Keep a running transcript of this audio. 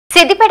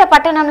సిద్దిపేట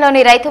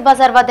పట్టణంలోని రైతు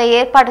బజార్ వద్ద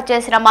ఏర్పాటు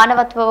చేసిన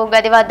మానవత్వపు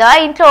గది వద్ద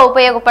ఇంట్లో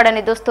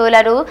ఉపయోగపడని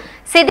దుస్తులను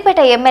సిద్దిపేట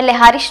ఎమ్మెల్యే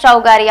హరీష్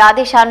రావు గారి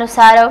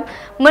ఆదేశానుసారం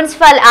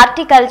మున్సిపల్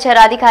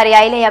హార్టికల్చర్ అధికారి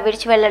ఐలయ్య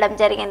విడిచి వెళ్లడం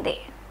జరిగింది.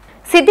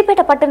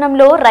 సిద్దిపేట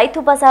పట్టణంలో రైతు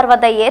బజార్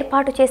వద్ద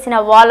ఏర్పాటు చేసిన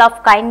వాల్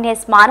ఆఫ్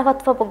కైండ్నెస్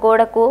మానవత్వపు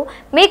గోడకు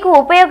మీకు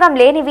ఉపయోగం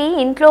లేనివి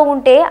ఇంట్లో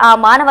ఉంటే ఆ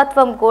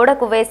మానవత్వం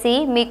గోడకు వేసి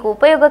మీకు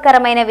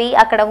ఉపయోగకరమైనవి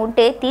అక్కడ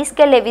ఉంటే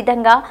తీసుకెళ్లే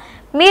విధంగా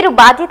మీరు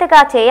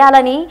బాధ్యతగా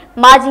చేయాలని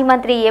మాజీ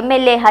మంత్రి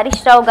ఎమ్మెల్యే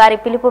హరీష్ రావు గారి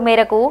పిలుపు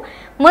మేరకు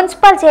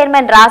మున్సిపల్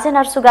చైర్మన్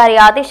రాజనర్సు గారి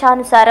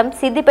ఆదేశానుసారం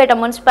సిద్దిపేట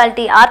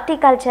మున్సిపాలిటీ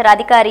హార్టికల్చర్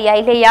అధికారి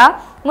ఐలయ్య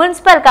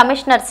మున్సిపల్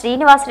కమిషనర్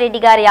శ్రీనివాస్ రెడ్డి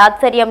గారి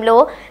ఆధ్వర్యంలో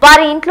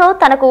వారి ఇంట్లో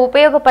తనకు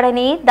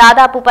ఉపయోగపడని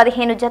దాదాపు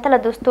 15 జతల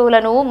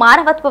దుస్తువులను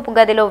మానవత్వపు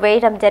గదిలో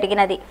వేయడం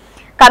జరిగినది.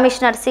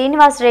 కమిషనర్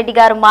శ్రీనివాస్ రెడ్డి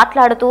గారు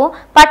మాట్లాడుతూ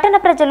పట్టణ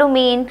ప్రజలు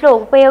మీ ఇంట్లో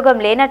ఉపయోగం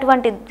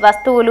లేనటువంటి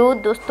వస్తువులు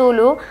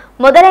దుస్తువులు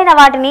మొదలైన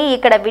వాటిని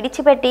ఇక్కడ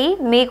విడిచిపెట్టి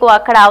మీకు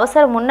అక్కడ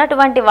అవసరం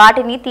ఉన్నటువంటి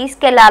వాటిని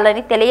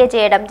తీసుకెళ్లాలని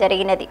తెలియజేయడం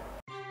జరిగినది.